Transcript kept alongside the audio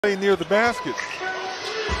Near the basket.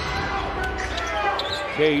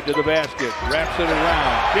 Cade to the basket, wraps it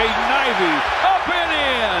around. Jaden Ivey, up and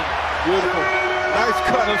in. Beautiful. Nice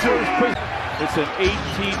cut. It's an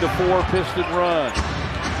 18-4 Piston run.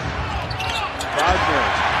 Wagner,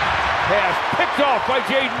 pass picked off by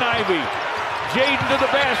Jaden Ivey. Jaden to the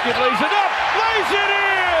basket, lays it up, lays it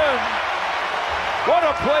in. What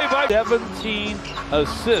a play by 17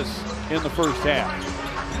 assists in the first half.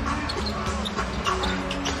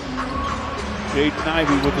 Jaden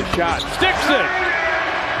Ivey with the shot. Sticks it!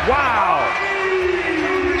 Wow!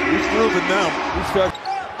 He's moving now.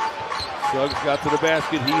 Suggs got to the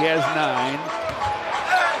basket. He has 9.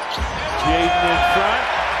 Jaden in front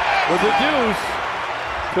with a deuce.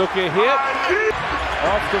 Took a hit.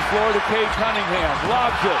 Off the floor to Cade Cunningham.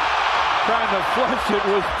 Lobs it. Trying to flush it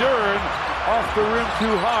was Duren. Off the rim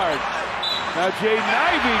too hard. Now Jaden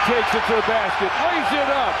Ivey takes it to the basket. Lays it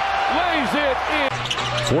up. Lays it in.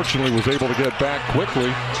 Fortunately was able to get back quickly.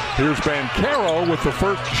 Here's Banchero with the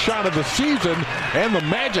first shot of the season, and the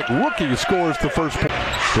Magic rookie scores the first point.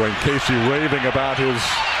 Dwayne Casey raving about his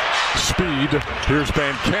speed. Here's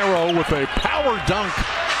Banchero with a power dunk.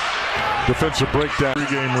 Defensive breakdown.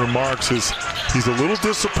 Pre-game remarks is he's a little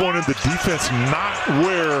disappointed the defense not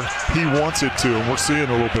where he wants it to, and we're seeing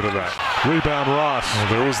a little bit of that. Rebound Ross. Well,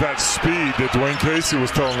 there was that speed that Dwayne Casey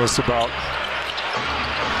was telling us about.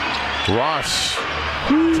 Ross.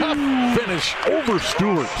 Tough finish over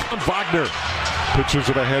Stewart. Wagner pitches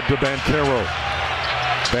it ahead to Banchero.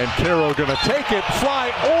 Banchero gonna take it,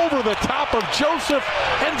 fly over the top of Joseph,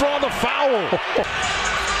 and draw the foul.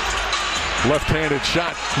 Left-handed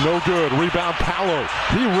shot, no good. Rebound Paolo.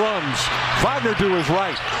 He runs. Wagner to his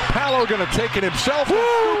right. Paolo gonna take it himself. And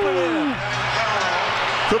scoop it in.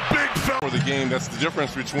 The big foul for the game. That's the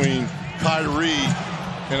difference between Kyrie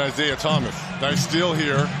and Isaiah Thomas. Nice steal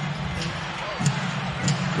here.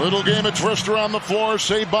 Little game of twist around the floor,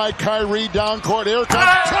 saved by Kyrie down court. Here comes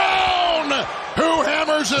Town, who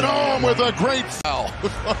hammers it home with a great foul.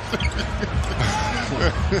 I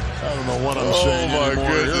don't know what I'm saying anymore.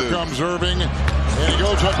 Goodness. Here comes Irving, and he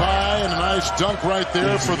goes up high, and a nice dunk right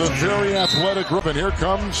there for the very athletic group. And here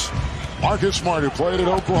comes Marcus Smart, who played at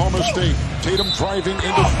Oklahoma State. Tatum driving into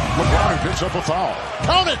LeBron, who picks up a foul.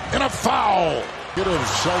 Count it, and a foul. Get of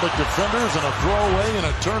Celtic defenders, and a throwaway, and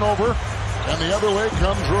a turnover. And the other way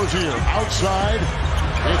comes Rozier. Outside,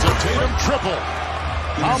 it's a Tatum triple.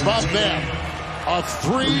 How about that? A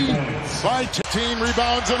 3 by team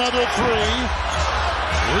rebounds, another 3.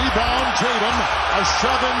 Rebound Tatum, a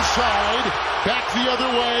shove inside, back the other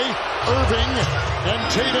way. Irving, and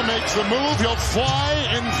Tatum makes the move. He'll fly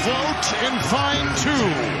and float and find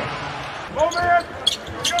 2.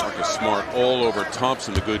 Marcus Smart all over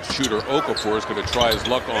Thompson, the good shooter. Okafor is going to try his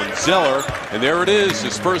luck on Zeller, and there it is,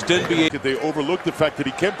 his first NBA. They overlooked the fact that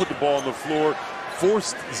he can put the ball on the floor,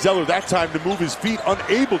 forced Zeller that time to move his feet,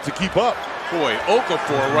 unable to keep up. Boy,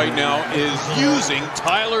 Okafor right now is using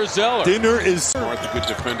Tyler Zeller. Dinner is Smart, the good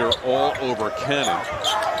defender, all over Cannon.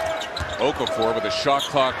 Okafor with the shot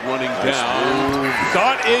clock running down.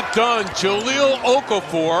 Got it done. Jahlil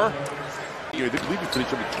Okafor. I believe he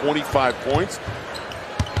finished with 25 points.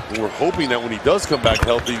 We're hoping that when he does come back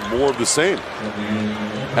healthy, more of the same.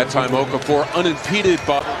 That time Okafor unimpeded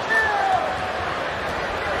by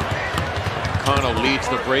Kana leads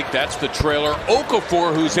the break. That's the trailer.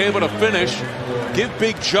 Okafor, who's able to finish. Give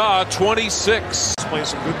Big Ja 26. Playing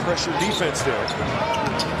some good pressure defense there.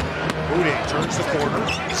 Moody turns the corner.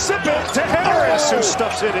 Zip it to Harris, who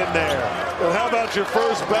stuffs it in there. Well, how about your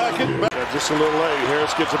first back and back? Just a little late.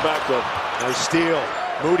 Harris gets it back though. Nice steal.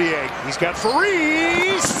 Moutier, he's got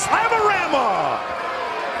free Slamorama!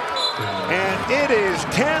 And it is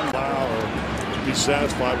 10. Wow, be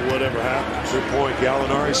satisfied with whatever happens. Good point.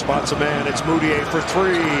 Gallinari spots a man. It's Moutier for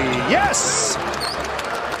 3. Yes!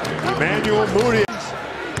 Emmanuel Moutier.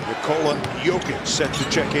 Nikola Jokic set to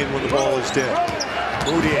check in when the ball is dead.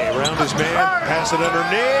 Moutier around his man, pass it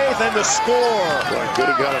underneath, and the score. Boy, could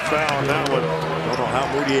have got a foul on that one. Don't know how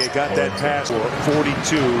Moutier got that pass.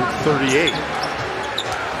 42-38.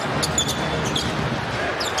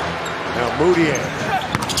 Now Moutier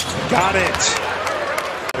got it.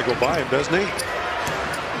 Gotta go by him, doesn't he?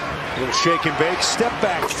 Little shake and bake, step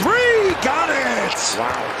back, 3, got it!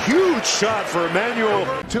 Wow, huge shot for Emmanuel.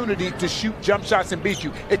 Opportunity to shoot jump shots and beat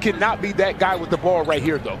you. It cannot be that guy with the ball right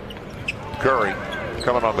here, though. Curry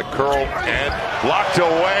coming on the curl and blocked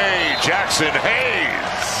away. Jackson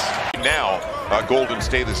Hayes. Now, Golden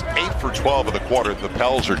State is 8 for 12 of the quarter. The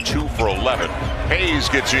Pels are 2 for 11. Hayes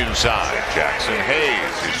gets inside. Jackson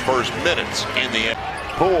Hayes, his first minutes in the end.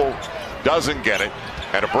 Poole doesn't get it.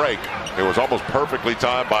 And a break. It was almost perfectly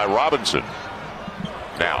timed by Robinson.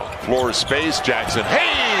 Now, floor space, Jackson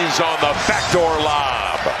Hayes on the backdoor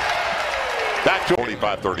lob. Backdoor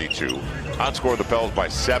 45-32. Outscored the Pels by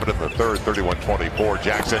 7 in the third, 31-24.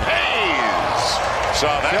 Jackson Hayes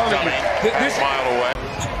saw that coming a mile away.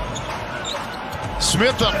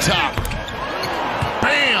 Smith up top.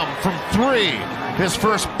 Bam! From 3. His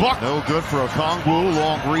first buck. No good for Okongwu.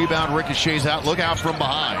 Long rebound. Ricochets out. Look out from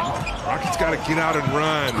behind. Rockets got to get out and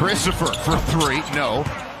run. Christopher for 3. No.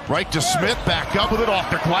 Right to Smith. Back up with it off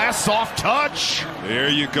the glass. Soft touch. There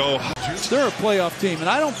you go. They're a playoff team, and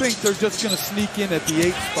I don't think they're just going to sneak in at the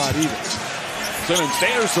 8th spot either. Simmons,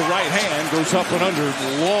 there's the right hand. Goes up and under.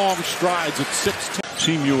 Long strides at 6'10".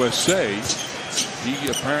 Team USA, he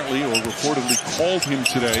apparently or reportedly called him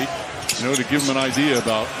today, to give him an idea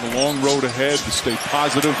about the long road ahead, to stay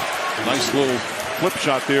positive. Nice little flip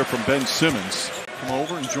shot there from Ben Simmons. Come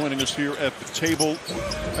over and joining us here at the table.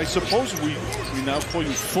 I suppose we now call you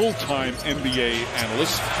full-time NBA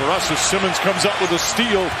analyst. For us, as Simmons comes up with a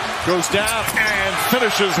steal, goes down and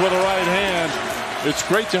finishes with a right hand. It's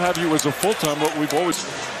great to have you as a full-time, but we've always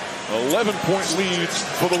 11-point lead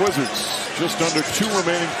for the Wizards. Just under 2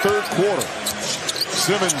 remaining third quarter.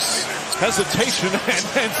 Simmons hesitation and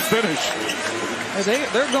then finish.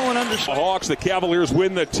 They're going under. The Hawks, the Cavaliers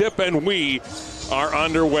win the tip, and we are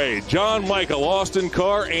underway. John Michael, Austin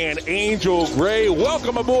Carr, and Angel Gray.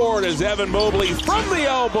 Welcome aboard as Evan Mobley from the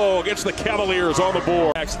elbow gets the Cavaliers on the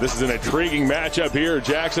board. This is an intriguing matchup here.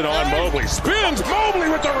 Jackson on Mobley. Spins Mobley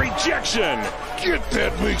with the rejection. Get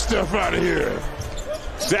that big stuff out of here.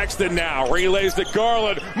 Sexton now relays to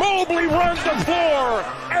Garland. Mobley runs the floor.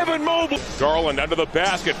 Evan Mobley. Garland under the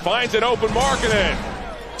basket. Finds an open Markkanen.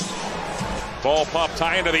 Ball popped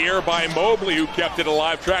high into the air by Mobley, who kept it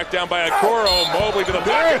alive. Tracked down by Okoro. Mobley to the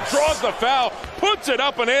basket. Draws the foul. Puts it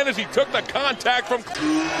up and in as he took the contact from...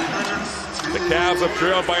 The Cavs have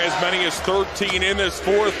trailed by as many as 13 in this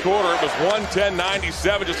fourth quarter. It was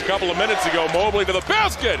 110-97 just a couple of minutes ago. Mobley to the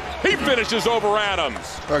basket. He finishes over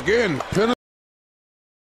Adams. Again,